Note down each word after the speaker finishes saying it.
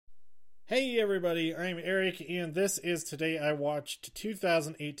Hey everybody, I'm Eric, and this is Today I Watched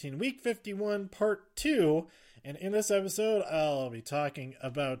 2018 Week 51 Part 2, and in this episode I'll be talking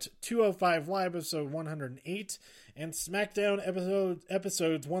about 205 Live episode 108 and SmackDown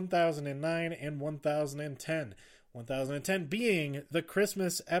episodes 1009 and 1010. 1010 being the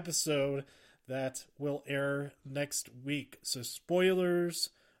Christmas episode that will air next week, so spoilers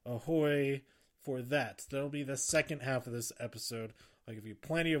ahoy for that. That'll be the second half of this episode. I'll give you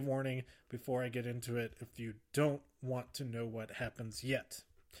plenty of warning before I get into it if you don't want to know what happens yet.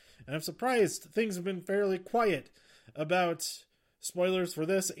 And I'm surprised things have been fairly quiet about spoilers for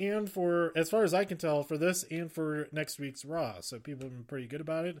this and for, as far as I can tell, for this and for next week's Raw. So people have been pretty good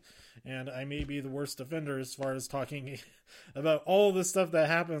about it. And I may be the worst offender as far as talking about all the stuff that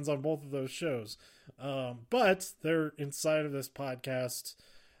happens on both of those shows. But they're inside of this podcast,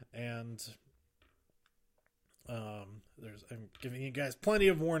 and I'm giving you guys plenty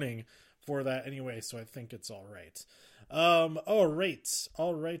of warning for that anyway, so I think it's all right. All right.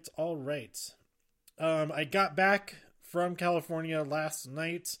 I got back from California last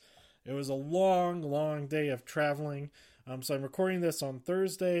night. It was a long day of traveling. So I'm recording this on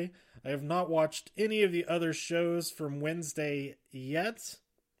Thursday. I have not watched any of the other shows from Wednesday yet,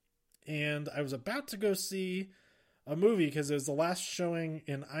 and I was about to go see a movie because it was the last showing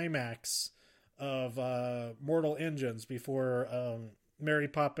in IMAX of Mortal Engines before Mary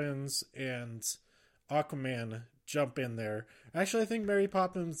Poppins and Aquaman jump in there. Actually, I think Mary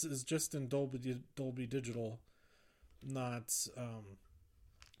Poppins is just in Dolby Digital, not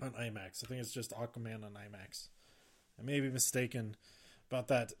on IMAX. I think it's just Aquaman on IMAX. I may be mistaken about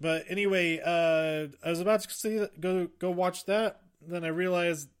that. But anyway, I was about to go watch that. Then I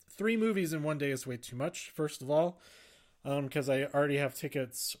realized 3 movies in one day is way too much, first of all, because I already have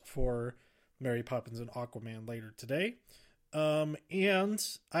tickets for Mary Poppins and Aquaman later today. And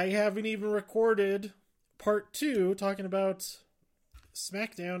I haven't even recorded part 2 talking about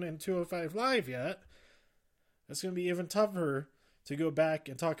SmackDown and 205 Live yet. It's going to be even tougher to go back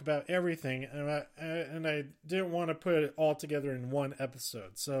and talk about everything. And I didn't want to put it all together in one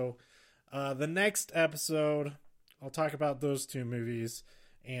episode. So the next episode, I'll talk about those 2 movies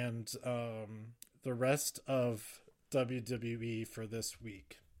and the rest of WWE for this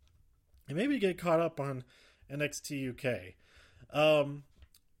week. And maybe get caught up on NXT UK.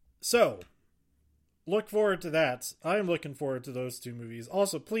 So, look forward to that. I'm looking forward to those 2 movies.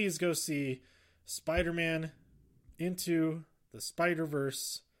 Also, please go see Spider-Man Into the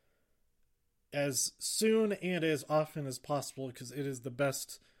Spider-Verse as soon and as often as possible, because it is the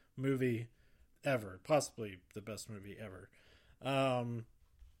best movie ever. Possibly the best movie ever.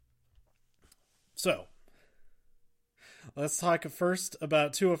 So, let's talk first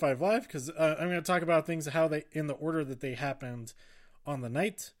about 205 Live, because I'm going to talk about things how they in the order that they happened on the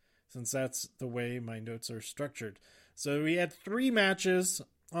night, since that's the way my notes are structured. So we had 3 matches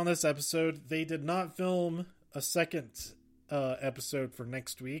on this episode. They did not film a second episode for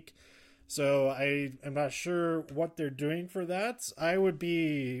next week, so I am not sure what they're doing for that. I would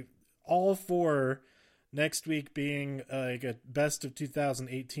be all for next week being like a best of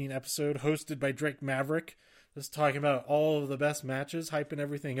 2018 episode hosted by Drake Maverick, just talking about all of the best matches, hyping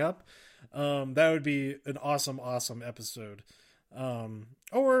everything up. That would be an awesome episode.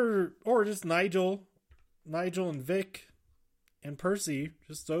 Or just Nigel and Vic and Percy,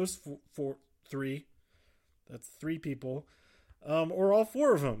 just those 3. That's 3 people. Or all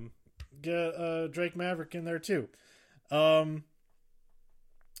 4 of them. Get Drake Maverick in there too. But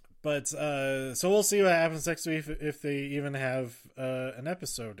so we'll see what happens next week if they even have an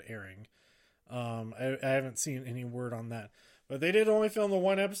episode airing. I haven't seen any word on that. But they did only film the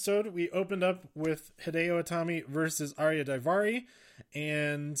 1 episode. We opened up with Hideo Itami versus Arya Daivari.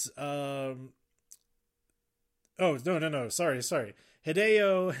 And, sorry.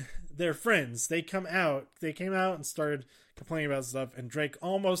 Hideo, they're friends. They came out and started complaining about stuff. And Drake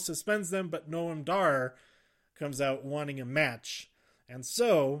almost suspends them, but Noam Dar comes out wanting a match. And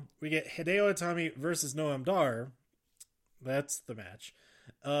so, we get Hideo Itami versus Noam Dar. That's the match.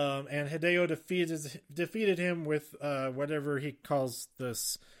 And Hideo defeated him with whatever he calls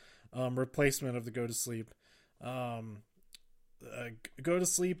this replacement of the Go to Sleep. Go to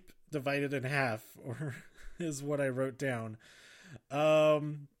Sleep divided in half, or is what I wrote down.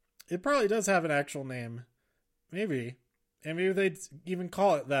 It probably does have an actual name, maybe, and maybe they'd even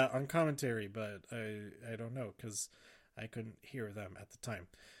call it that on commentary, but I don't know because I couldn't hear them at the time.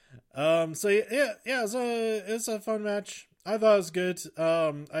 So yeah, it's a fun match. I thought it was good.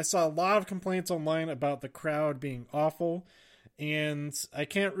 I saw a lot of complaints online about the crowd being awful, and I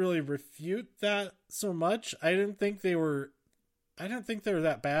can't really refute that so much. I didn't think they were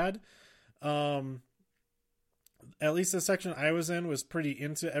that bad. Um, at least the section I was in was pretty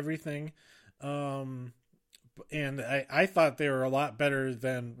into everything. And I thought they were a lot better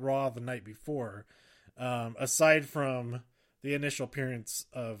than Raw the night before, aside from the initial appearance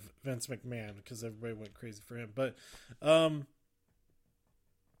of Vince McMahon, because everybody went crazy for him. But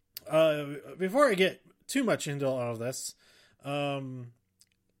before I get too much into all of this, also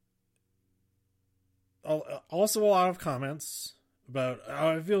a lot of comments about, oh,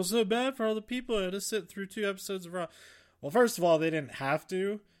 I feel so bad for all the people who had to sit through 2 episodes of Raw. Well, first of all, they didn't have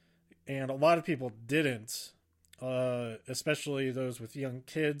to, and a lot of people didn't, especially those with young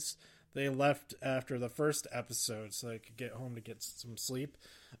kids. They left after the first episode so they could get home to get some sleep.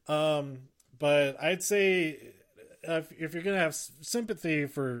 But I'd say if you're going to have sympathy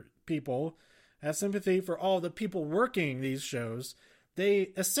for people, have sympathy for all the people working these shows. They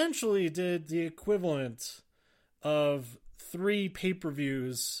essentially did the equivalent of 3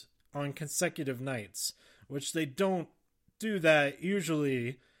 pay-per-views on consecutive nights, which they don't do that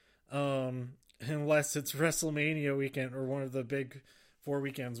usually, unless it's WrestleMania weekend or one of the big 4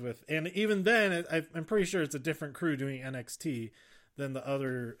 weekends with. And even then, I'm pretty sure it's a different crew doing NXT than the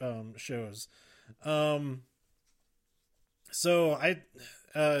other shows. So I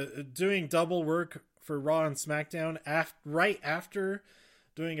doing double work for Raw and SmackDown right after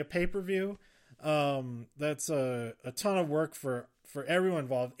doing a pay-per-view. That's a ton of work for everyone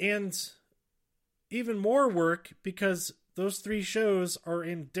involved, and even more work because those 3 shows are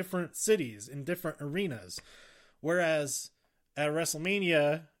in different cities, in different arenas. Whereas at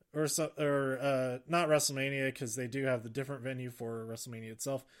WrestleMania, or not WrestleMania, because they do have the different venue for WrestleMania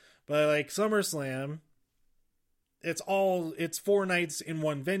itself, but like SummerSlam, it's 4 nights in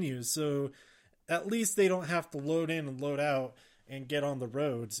one venue, so at least they don't have to load in and load out and get on the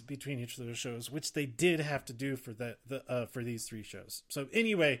roads between each of those shows, which they did have to do for for these 3 shows. So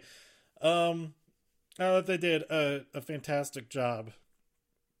anyway, they did a fantastic job.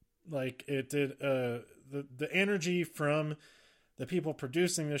 Like, it did, the energy from the people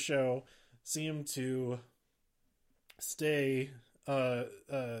producing the show seemed to stay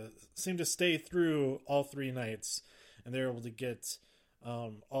through all 3 nights, and they were able to get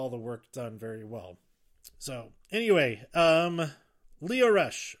all the work done very well. So anyway, Lio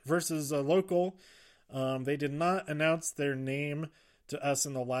Rush versus a local. They did not announce their name to us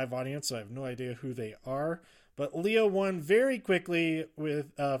in the live audience, so I have no idea who they are. But Lio won very quickly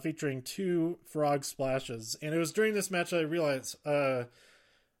with featuring 2 frog splashes, and it was during this match I realized.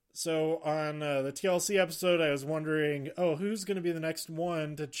 So on the TLC episode, I was wondering, who's going to be the next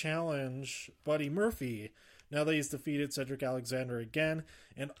one to challenge Buddy Murphy? Now that he's defeated Cedric Alexander again.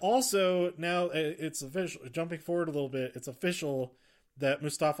 And also, now it's official, jumping forward a little bit, it's official that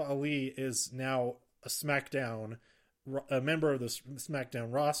Mustafa Ali is now a member of the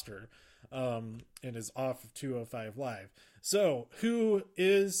SmackDown roster, and is off of 205 Live. So, who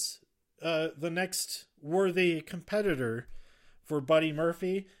is the next worthy competitor for Buddy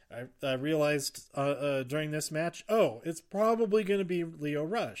Murphy? I realized during this match, it's probably going to be Lio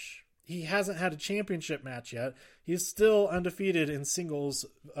Rush. He hasn't had a championship match yet. He's still undefeated in singles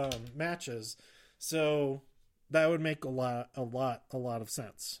matches, so that would make a lot of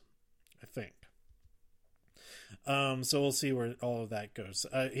sense, I think. So we'll see where all of that goes.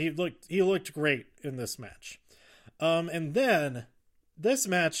 He looked great in this match, and then this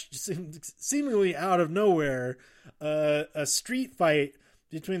match seemingly out of nowhere, a street fight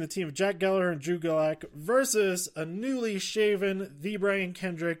between the team of Jack Gallagher and Drew Gulak versus a newly shaven The Brian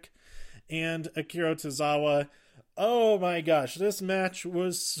Kendrick and Akira Tozawa. Oh my gosh, this match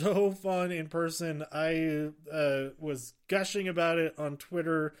was so fun in person. I was gushing about it on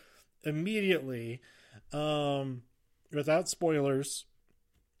Twitter immediately, without spoilers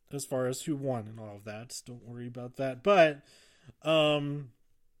as far as who won and all of that. Don't worry about that. But it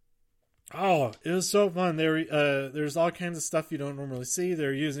was so fun. There's all kinds of stuff you don't normally see.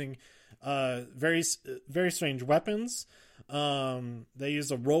 They're using very, very strange weapons. They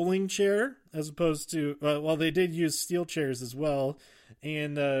use a rolling chair as opposed to, they did use steel chairs as well.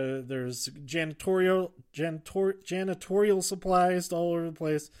 And there's janitorial supplies all over the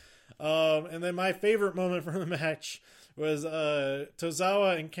place. And then my favorite moment from the match was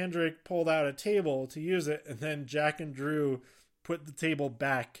Tozawa and Kendrick pulled out a table to use it, and then Jack and Drew put the table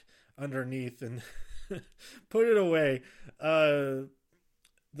back underneath and put it away. The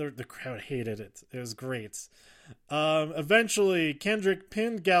crowd hated it. It was great. Eventually, Kendrick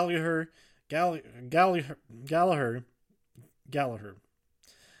pinned Gallagher for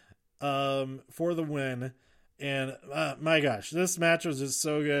the win. And my gosh, this match was just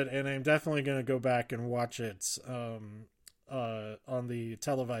so good, and I'm definitely going to go back and watch it on the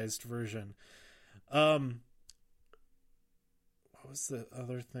televised version. What was the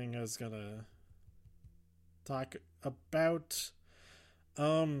other thing I was gonna talk about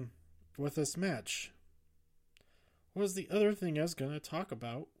with this match? What was the other thing I was gonna talk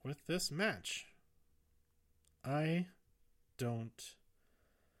about with this match? I don't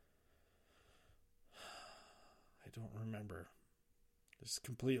remember. Just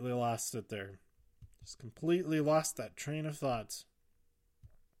completely lost it there. Just completely lost that train of thought.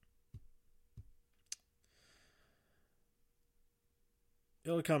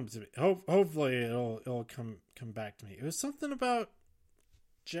 It'll come to me. Hopefully it'll come back to me. It was something about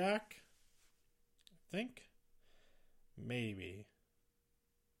Jack, I think. Maybe.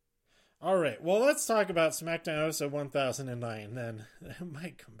 Alright, well, let's talk about SmackDown episode 1009, then. It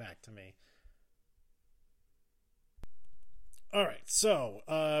might come back to me. Alright, so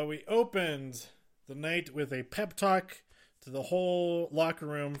we opened the night with a pep talk to the whole locker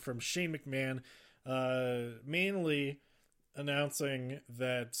room from Shane McMahon, mainly announcing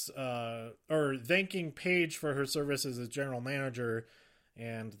that, or thanking Paige for her services as general manager,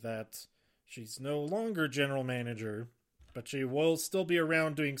 and that she's no longer general manager, but she will still be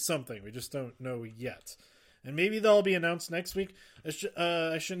around doing something. We just don't know yet. And maybe that'll be announced next week.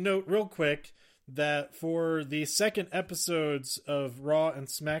 I should note real quick that for the second episodes of Raw and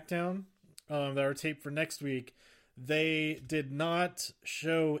SmackDown that are taped for next week, they did not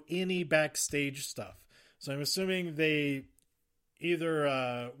show any backstage stuff. So I'm assuming they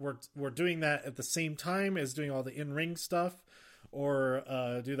either were doing that at the same time as doing all the in-ring stuff, or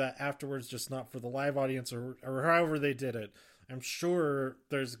do that afterwards, just not for the live audience, or however they did it. I'm sure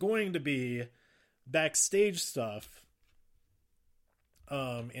there's going to be backstage stuff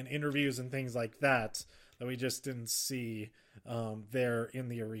and interviews and things like that we just didn't see there in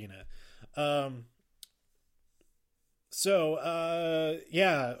the arena. Yeah,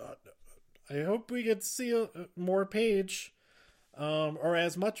 I hope we get to see more Paige, or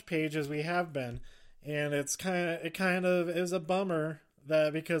as much Paige as we have been. And it kind of is a bummer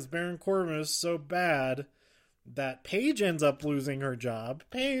that because Baron Corbin is so bad that Paige ends up losing her job.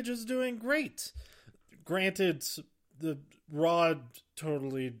 Paige is doing great. Granted, the Raw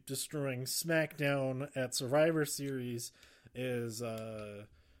totally destroying SmackDown at Survivor Series is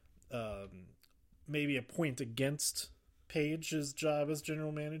maybe a point against Paige's job as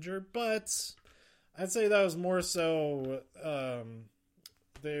general manager, but I'd say that was more so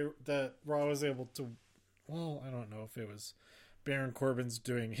that Raw was able to, well, I don't know if it was Baron Corbin's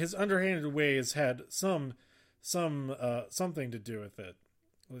doing. His underhanded ways had something to do with it.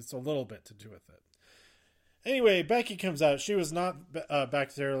 At least a little bit to do with it. Anyway, Becky comes out. She was not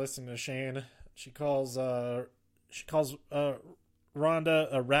back there listening to Shane. She calls Ronda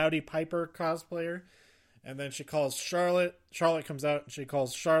a Rowdy Piper cosplayer, and then she calls Charlotte. Charlotte comes out and she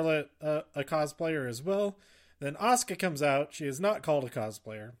calls Charlotte a cosplayer as well. Then Asuka comes out. She is not called a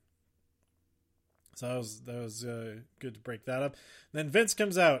cosplayer. So that was good to break that up. Then Vince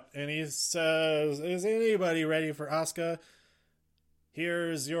comes out and he says, "Is anybody ready for Asuka?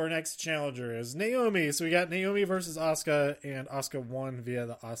 Here's your next challenger, is Naomi." So we got Naomi versus Asuka, and Asuka won via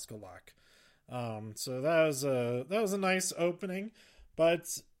the Asuka lock. So that was a nice opening,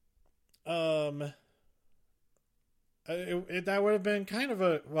 but that would have been kind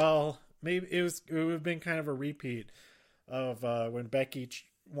of maybe it would have been kind of a repeat of when Becky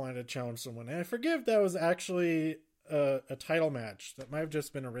wanted to challenge someone. And I forget that was actually a title match. That might have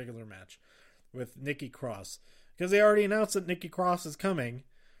just been a regular match with Nikki Cross, because they already announced that Nikki Cross is coming.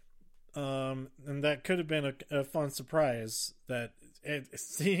 And that could have been a fun surprise. That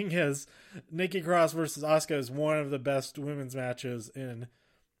seeing as Nikki Cross versus Asuka is one of the best women's matches in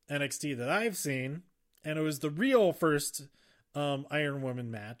NXT that I've seen, and it was the real first Iron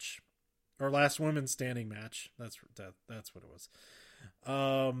Woman match, or last woman standing match. That's what it was.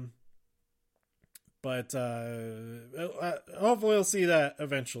 But hopefully we'll see that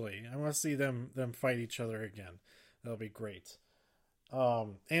eventually. I want to see them fight each other again. That'll be great.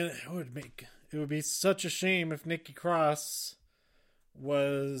 And it would be such a shame if Nikki Cross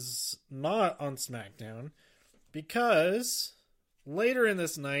was not on SmackDown, because later in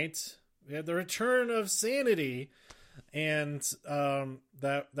this night we had the return of Sanity, and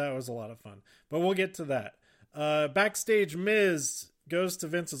that was a lot of fun. But we'll get to that. Backstage, Miz goes to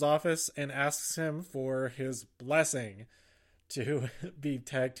Vince's office and asks him for his blessing to be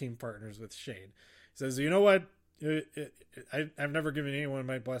tag team partners with Shane. He says, "You know what? I've never given anyone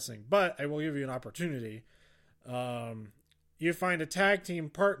my blessing, but I will give you an opportunity. You find a tag team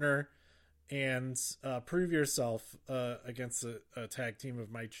partner and prove yourself against a tag team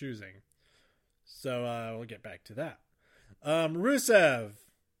of my choosing." So we'll get back to that. Rusev,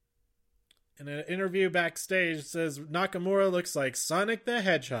 in an interview backstage, says Nakamura looks like Sonic the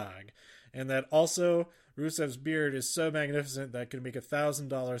Hedgehog, and that also Rusev's beard is so magnificent that it could make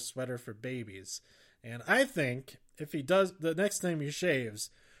 $1,000 sweater for babies. And I think if he does, the next time he shaves,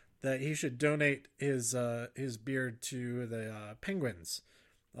 that he should donate his beard to the penguins,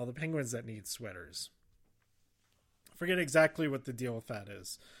 all the penguins that need sweaters. I forget exactly what the deal with that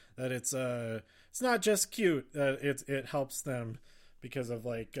is. That it's not just cute. That it helps them because of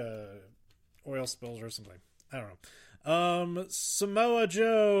like oil spills or something. I don't know. Samoa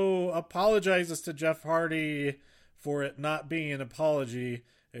Joe apologizes to Jeff Hardy for it not being an apology.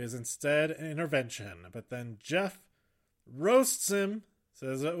 It is instead an intervention. But then Jeff roasts him,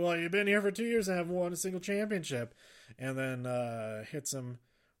 says, well, you've been here for 2 years and haven't won a single championship. And then hits him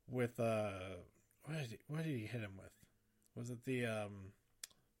with, what did he hit him with? Was it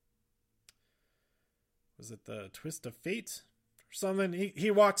the twist of fate or something?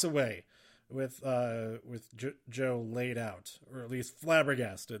 He walks away with Joe laid out, or at least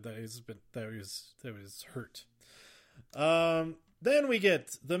flabbergasted that he was hurt. Then we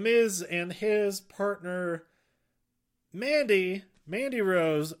get The Miz and his partner Mandy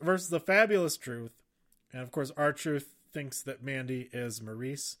Rose versus the Fabulous Truth, and of course R-Truth thinks that Mandy is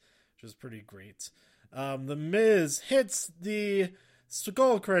Maurice, which is pretty great. The Miz hits the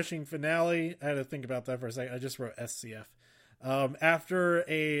skull-crushing finale. I had to think about that for a second. I just wrote SCF.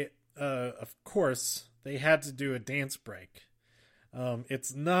 After of course, they had to do a dance break.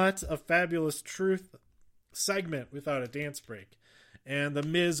 It's not a Fabulous Truth segment without a dance break. And The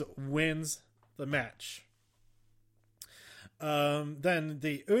Miz wins the match. Then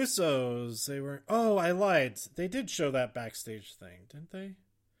the Usos, I lied. They did show that backstage thing, didn't they?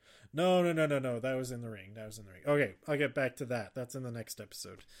 No. That was in the ring. Okay, I'll get back to that. That's in the next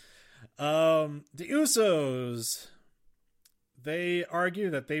episode. The Usos, they argue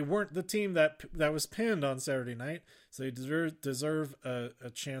that they weren't the team that was pinned on Saturday night, so they deserve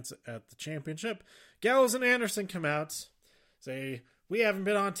a chance at the championship. Gallows and Anderson come out, say, we haven't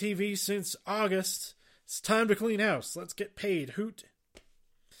been on TV since August. It's time to clean house. Let's get paid. Hoot.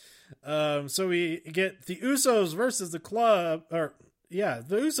 So we get the Usos versus the Club, the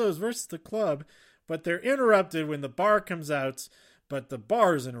Usos versus the Club, but they're interrupted when the Bar comes out, but the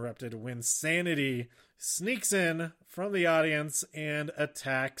Bar is interrupted when Sanity sneaks in from the audience and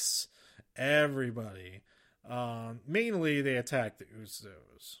attacks everybody. Mainly they attack the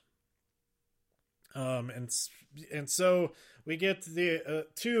Usos. And so we get the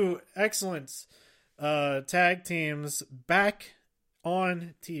two excellent tag teams back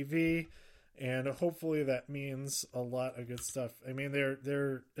on TV, and hopefully that means a lot of good stuff. I mean,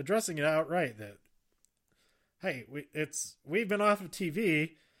 they're addressing it outright that, hey, we've been off of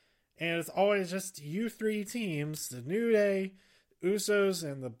TV, and it's always just you three teams, the New Day, Usos,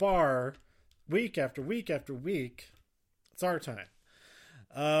 and the Bar, week after week after week. It's our time.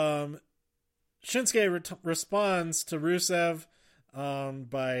 Shinsuke responds to Rusev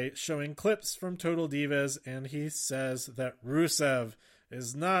by showing clips from Total Divas, and he says that Rusev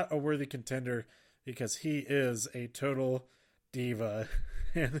is not a worthy contender because he is a total diva.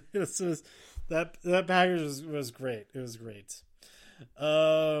 And that package was great. It was great.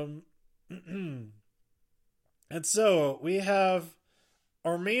 And so we have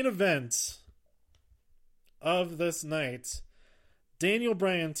our main event of this night. Daniel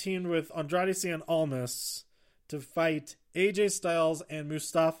Bryan teamed with Andrade Cien Almas to fight AJ Styles and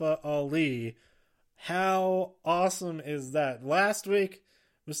Mustafa Ali. How awesome is that? Last week,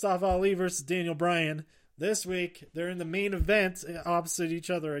 Mustafa Ali versus Daniel Bryan. This week, they're in the main event opposite each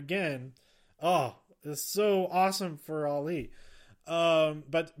other again. Oh, it's so awesome for Ali.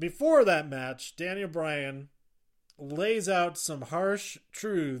 But before that match, Daniel Bryan lays out some harsh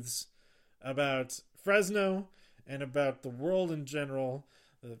truths about Fresno and about the world in general.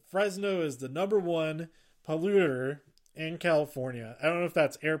 Fresno is the number one polluter in California. I don't know if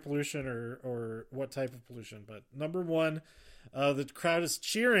that's air pollution or what type of pollution, but number one, the crowd is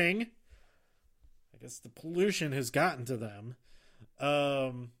cheering. I guess the pollution has gotten to them.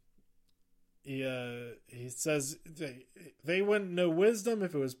 He says they wouldn't know wisdom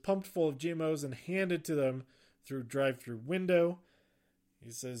if it was pumped full of GMOs and handed to them through drive-through window.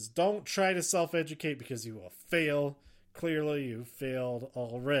 He says, don't try to self-educate because you will fail. Clearly, you failed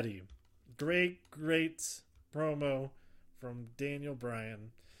already. Great promo from Daniel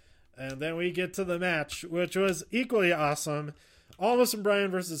Bryan. And then we get to the match, which was equally awesome. Almas and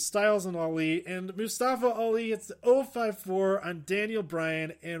Bryan versus Styles and Ali. And Mustafa Ali hits the 054 on Daniel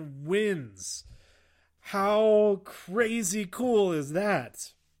Bryan and wins. How crazy cool is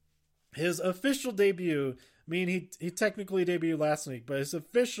that? His official debut I mean, he technically debuted last week, but his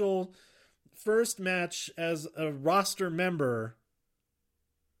official first match as a roster member,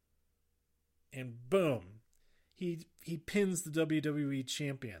 and boom, he pins the WWE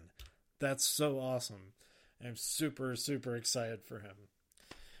champion. That's so awesome. I'm super, super excited for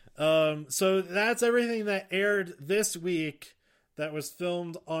him. So that's everything that aired this week that was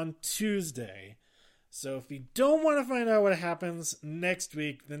filmed on Tuesday. So if you don't want to find out what happens next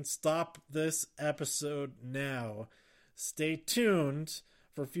week, then stop this episode now. Stay tuned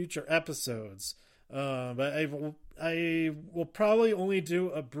for future episodes. But I will probably only do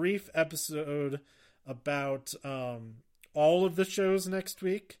a brief episode about all of the shows next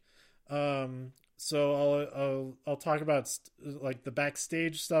week. So I'll talk about like the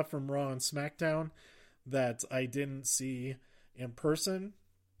backstage stuff from Raw and SmackDown that I didn't see in person.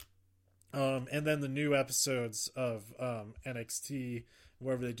 And then the new episodes of NXT,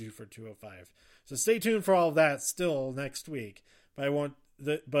 whatever they do for 205. So stay tuned for all of that still next week. But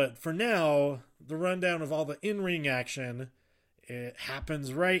for now, the rundown of all the in-ring action, it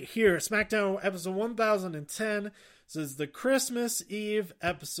happens right here. SmackDown episode 1010. This is the Christmas Eve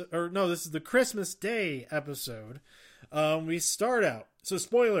episode, or no, this is the Christmas Day episode. We start out. So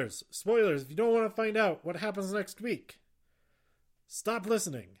spoilers. If you don't want to find out what happens next week, stop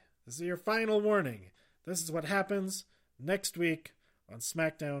listening. This is your final warning. This is what happens next week on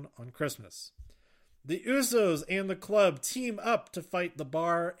SmackDown on Christmas. The Usos and the Club team up to fight The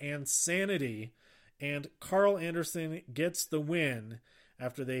Bar and Sanity, and Carl Anderson gets the win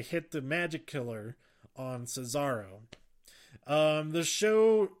after they hit the Magic Killer on Cesaro. The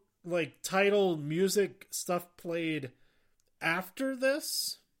show, like, title music stuff played after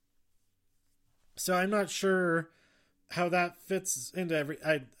this, so I'm not sure how that fits into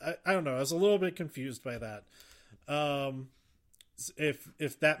I don't know. I was a little bit confused by that.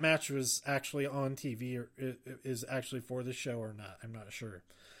 If that match was actually on TV or is actually for the show or not, I'm not sure.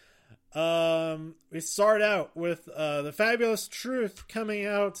 We start out with the Fabulous Truth coming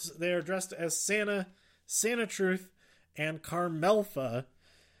out. They are dressed as Santa Truth, and Carmelfa.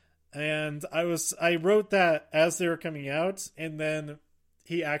 And I wrote that as they were coming out, and then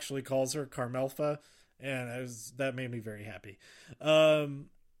he actually calls her Carmelfa. And that made me very happy. They're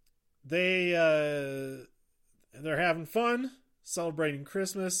having fun, celebrating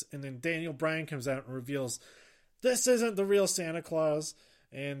Christmas, and then Daniel Bryan comes out and reveals this isn't the real Santa Claus,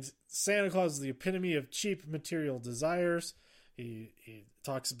 and Santa Claus is the epitome of cheap material desires. He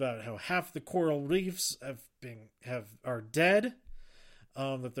talks about how half the coral reefs are dead,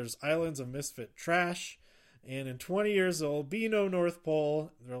 that there's islands of misfit trash, and in 20 years there will be no North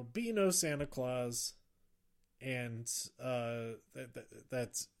Pole, there will be no Santa Claus. And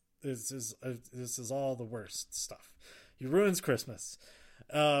this is all the worst stuff. He ruins Christmas.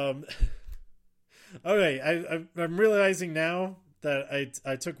 Okay, I'm realizing now that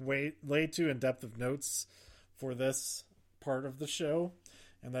I took way too in depth of notes for this part of the show,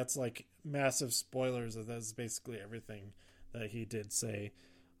 and that's like massive spoilers. That's basically everything that he did say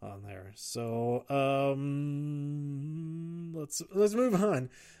on there. So let's move on.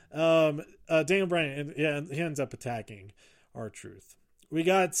 Daniel Bryan, he ends up attacking R-Truth. We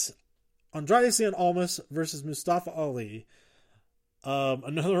got Andrade Cien Almas versus Mustafa Ali.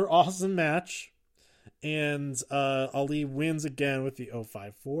 Another awesome match, and Ali wins again with the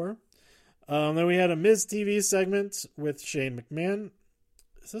 054. Then we had a Miz TV segment with Shane McMahon.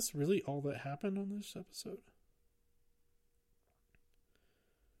 Is this really all that happened on this episode?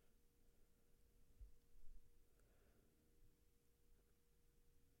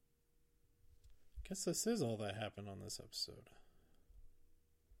 I guess this is all that happened on this episode.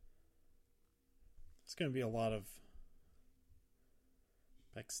 It's going to be a lot of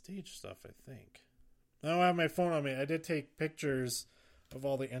backstage stuff, I think. I don't have my phone on me. I did take pictures of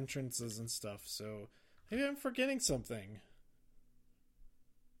all the entrances and stuff, so maybe I'm forgetting something.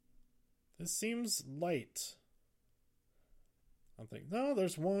 This seems light. I'm thinking, no,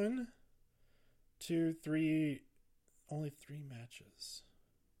 there's 1, 2, 3, only 3 matches.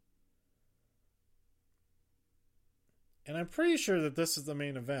 And I'm pretty sure that this is the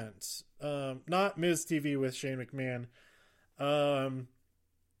main event. Not Miz TV with Shane McMahon. I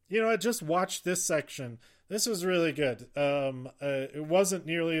just watched this section. This was really good. It wasn't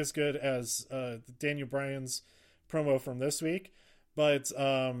nearly as good as Daniel Bryan's promo from this week, but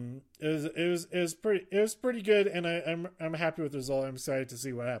it was pretty good, and I'm happy with the result. I'm excited to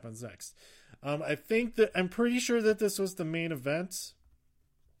see what happens next. I'm pretty sure that this was the main event.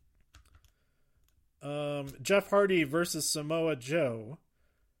 Jeff Hardy versus Samoa Joe.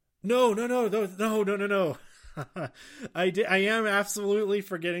 No. I am absolutely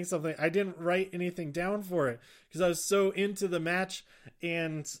forgetting something. I didn't write anything down for it because I was so into the match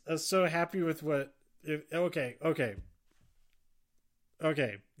and I was so happy with what. Okay.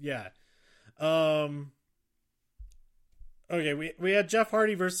 Yeah. Um. Okay. We had Jeff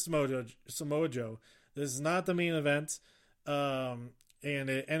Hardy versus Samoa Joe. This is not the main event.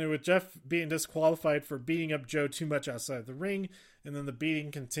 And it ended with Jeff being disqualified for beating up Joe too much outside the ring, and then the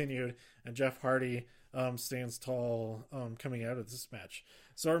beating continued, and Jeff Hardy stands tall coming out of this match.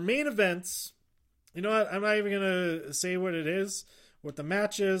 So our main events, you know what? I'm not even gonna say what it is, what the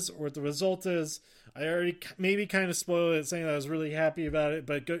match is, or what the result is. I already maybe kind of spoiled it, saying that I was really happy about it,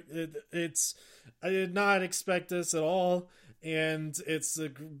 but it's I did not expect this at all. And it's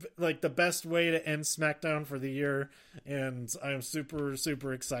like the best way to end SmackDown for the year, and I'm super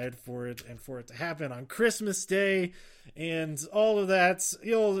excited for it and for it to happen on Christmas Day and all of that.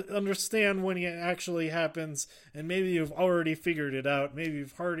 You'll understand when it actually happens, and maybe you've already figured it out. Maybe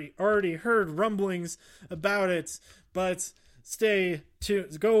you've already heard rumblings about it, but stay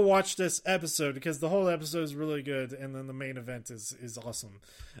tuned. Go watch this episode because the whole episode is really good, and then the main event is awesome.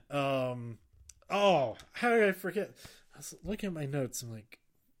 Oh, how did I forget? I was looking at my notes. I'm like,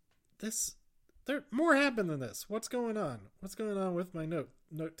 there more happened than this. What's going on? What's going on with my note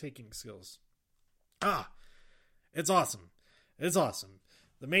taking skills? It's awesome. It's awesome.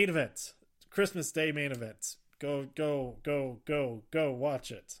 The main event, Christmas Day main event. Go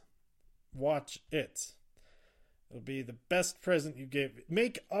watch it. Watch it. It'll be the best present you give.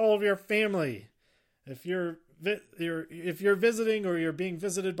 Make all of your family. If you're visiting or you're being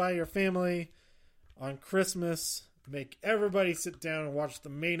visited by your family on Christmas, make everybody sit down and watch the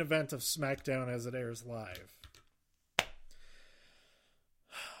main event of SmackDown as it airs live.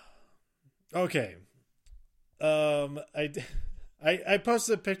 Okay. I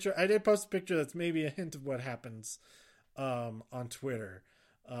posted a picture. I did post a picture that's maybe a hint of what happens on Twitter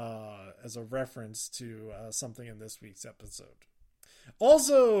as a reference to something in this week's episode.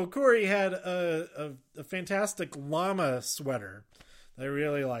 Also, Corey had a fantastic llama sweater that I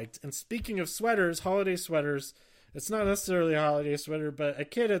really liked. And speaking of sweaters, holiday sweaters, it's not necessarily a holiday sweater, but a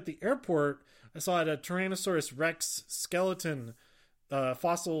kid at the airport, I saw at a Tyrannosaurus Rex skeleton,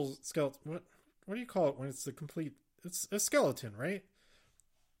 fossil skeleton. What do you call it when it's the complete? It's a skeleton, right?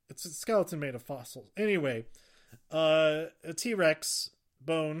 It's a skeleton made of fossils. Anyway, a T-Rex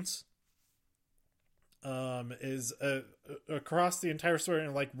bones is across the entire story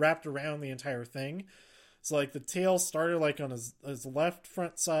and like wrapped around the entire thing. So like the tail started like on his left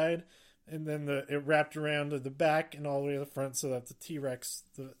front side, and then it wrapped around to the back and all the way to the front, so that the T-Rex,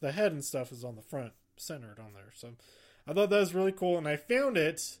 the head and stuff is on the front, centered on there. So I thought that was really cool, and I found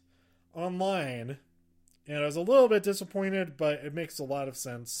it online, and I was a little bit disappointed, but it makes a lot of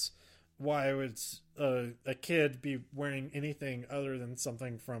sense why would a kid be wearing anything other than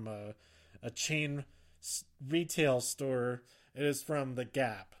something from a chain retail store. It is from the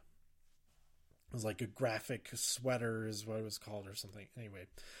Gap. It was like a graphic sweater is what it was called or something. Anyway,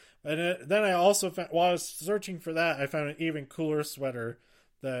 and then I also found, while I was searching for that, I found an even cooler sweater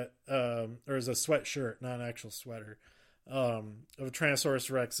that, or is a sweatshirt, not an actual sweater, of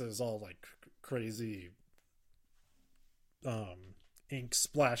Tyrannosaurus Rex that is all like crazy ink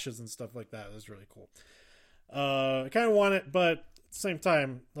splashes and stuff like that. It was really cool. I kind of want it, but at the same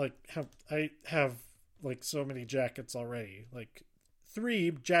time, like I have like so many jackets already. Like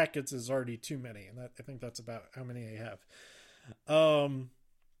 3 jackets is already too many, and I think that's about how many I have.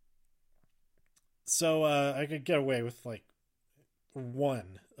 So I could get away with like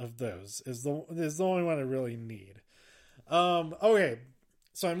one of those is the only one I really need. Okay,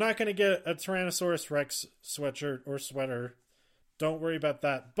 so I'm not gonna get a Tyrannosaurus Rex sweatshirt or sweater. Don't worry about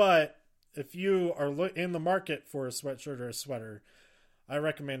that. But if you are in the market for a sweatshirt or a sweater, I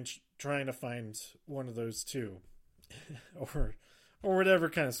recommend trying to find one of those too, or whatever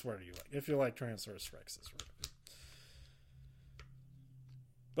kind of sweater you like. If you like Tyrannosaurus Rexes.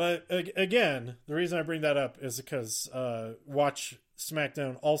 But again, the reason I bring that up is because watch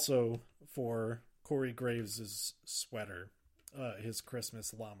SmackDown also for Corey Graves' sweater, his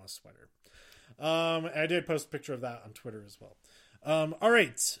Christmas llama sweater. I did post a picture of that on Twitter as well. All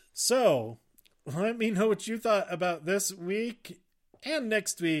right, so let me know what you thought about this week and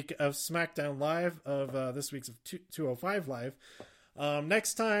next week of SmackDown Live, of this week's of 205 Live.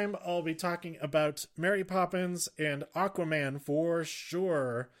 Next time, I'll be talking about Mary Poppins and Aquaman for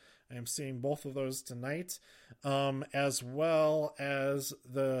sure. I am seeing both of those tonight, as well as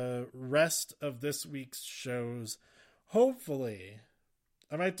the rest of this week's shows. Hopefully,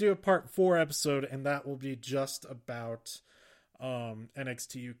 I might do a part 4 episode, and that will be just about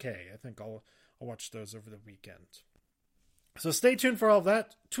NXT UK. I think I'll I'll watch those over the weekend. So stay tuned for all of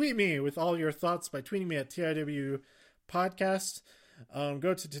that. Tweet me with all your thoughts by tweeting me at TIW Podcast.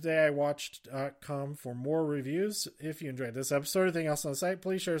 Go to todayiwatched.com for more reviews. If you enjoyed this episode or anything else on the site,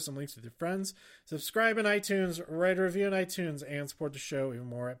 please share some links with your friends. Subscribe in iTunes, write a review in iTunes, and support the show even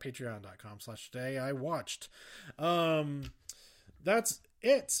more at patreon.com/todayiwatched. That's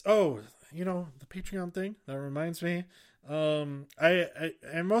it. Oh, the Patreon thing, that reminds me.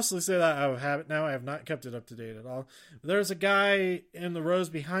 I mostly say that out of habit now. I have not kept it up to date at all. There's a guy in the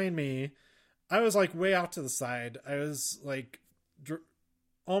rows behind me. I was like way out to the side. I was like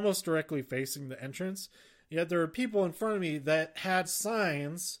almost directly facing the entrance. Yet there were people in front of me that had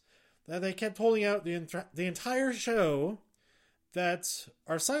signs that they kept holding out the entire show, that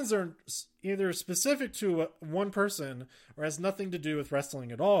are signs that are either specific to one person or has nothing to do with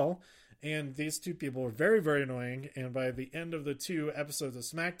wrestling at all. And these two people were very, very annoying. And by the end of the 2 episodes of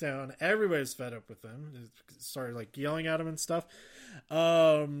SmackDown, everybody's fed up with them. They started like yelling at them and stuff.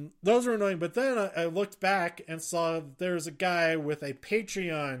 Those were annoying. But then I looked back and saw there's a guy with a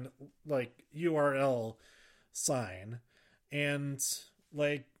Patreon like URL sign. And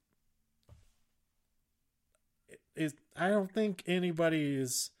like, I don't think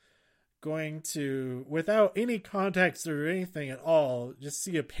anybody's going to, without any context or anything at all, just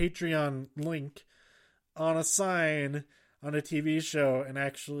see a Patreon link on a sign on a TV show and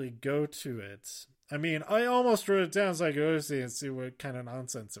actually go to it. I mean, I almost wrote it down so I could go see and see what kind of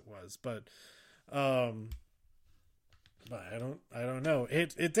nonsense it was, but I don't know.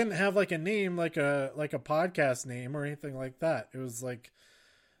 It didn't have like a name, like a podcast name or anything like that. It was like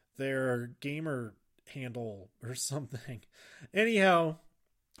their gamer handle or something. Anyhow,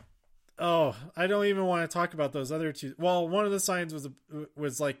 I don't even want to talk about those other two. Well, one of the signs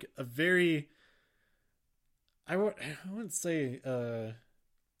was like a very, I wouldn't say,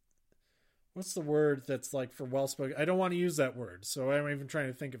 what's the word that's like for well spoken? I don't want to use that word, so I'm even trying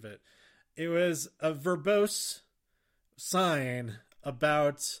to think of it. It was a verbose sign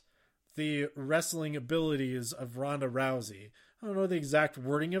about the wrestling abilities of Ronda Rousey. I don't know the exact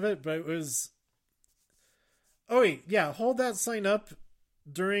wording of it, but it was, oh wait, yeah, hold that sign up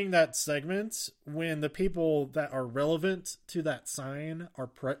during that segment when the people that are relevant to that sign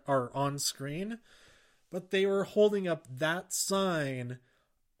are on screen. But they were holding up that sign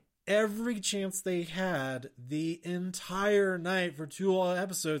every chance they had the entire night for 2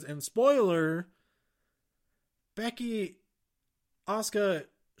 episodes. And spoiler, Becky, Asuka,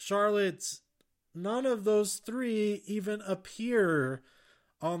 Charlotte, none of those 3 even appear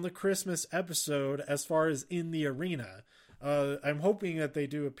on the Christmas episode as far as in the arena. I'm hoping that they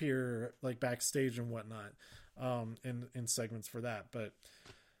do appear like backstage and whatnot, in segments for that. But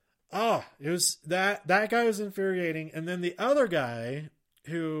it was that guy was infuriating. And then the other guy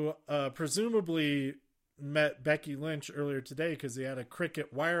who presumably met Becky Lynch earlier today because he had a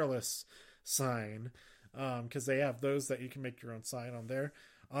Cricket Wireless sign, because they have those that you can make your own sign on there.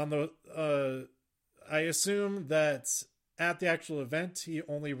 On the I assume that at the actual event he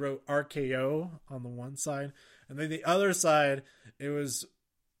only wrote RKO on the one side. And then the other side, it was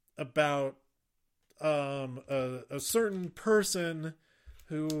about a certain person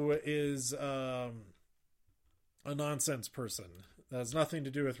who is a nonsense person that has nothing to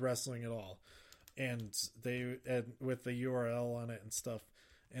do with wrestling at all. And they with the URL on it and stuff.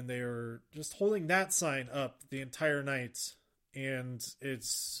 And they were just holding that sign up the entire night. And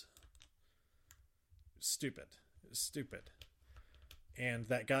it's stupid. And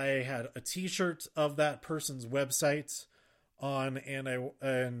that guy had a t-shirt of that person's website on, and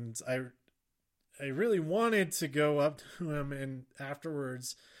I really wanted to go up to him and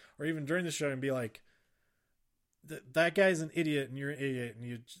afterwards, or even during the show, and be like, that guy's an idiot and you're an idiot, and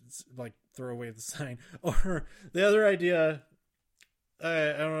you just like throw away the sign. Or the other idea,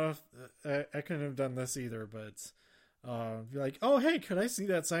 I don't know if I couldn't have done this either, but be like, oh hey, could I see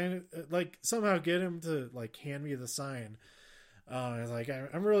that sign? Like somehow get him to like hand me the sign. Like,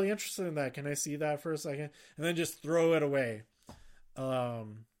 I'm really interested in that. Can I see that for a second? And then just throw it away.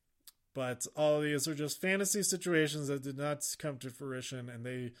 But all of these are just fantasy situations that did not come to fruition. And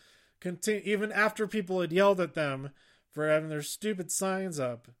they continue, even after people had yelled at them for having their stupid signs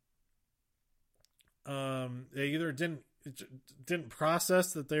up. They either didn't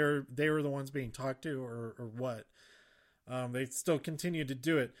process that they were the ones being talked to or what. They still continued to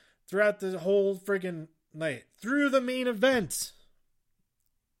do it throughout the whole friggin' night. Through the main event.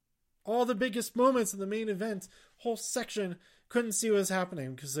 All the biggest moments in the main event, whole section, couldn't see what was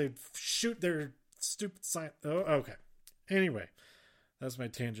happening because they'd shoot their stupid sign. Oh, okay. Anyway, that's my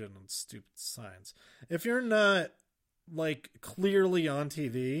tangent on stupid signs. If you're not, like, clearly on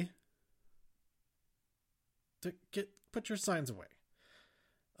TV, put your signs away.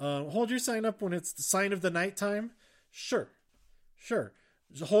 Hold your sign up when it's the sign of the nighttime. Sure.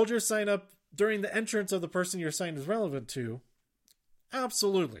 Hold your sign up during the entrance of the person your sign is relevant to.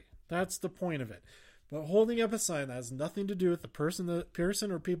 Absolutely. That's the point of it. But holding up a sign that has nothing to do with the person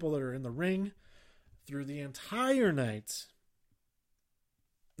or people that are in the ring through the entire night,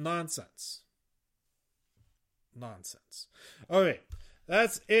 nonsense. Okay,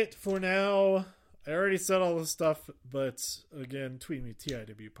 that's it for now. I already said all this stuff, but again, tweet me,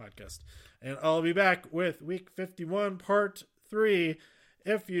 TIW Podcast. And I'll be back with week 51, part 3.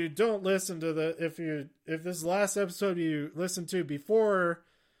 If you don't listen to if this is the last episode you listened to before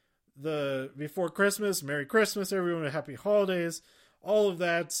Christmas, Merry Christmas, everyone, happy holidays, all of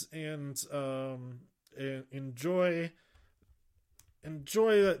that, and enjoy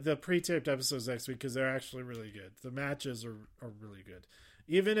the pre-taped episodes next week, because they're actually really good. The matches are really good.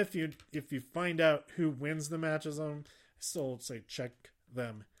 Even if you find out who wins the matches on them, I still say check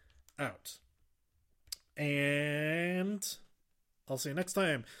them out. And I'll see you next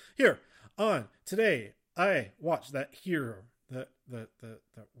time here on Today I Watched That Hero. That word,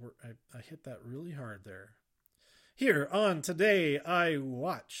 I hit that really hard there. Here on Today I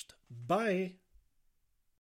Watched. Bye.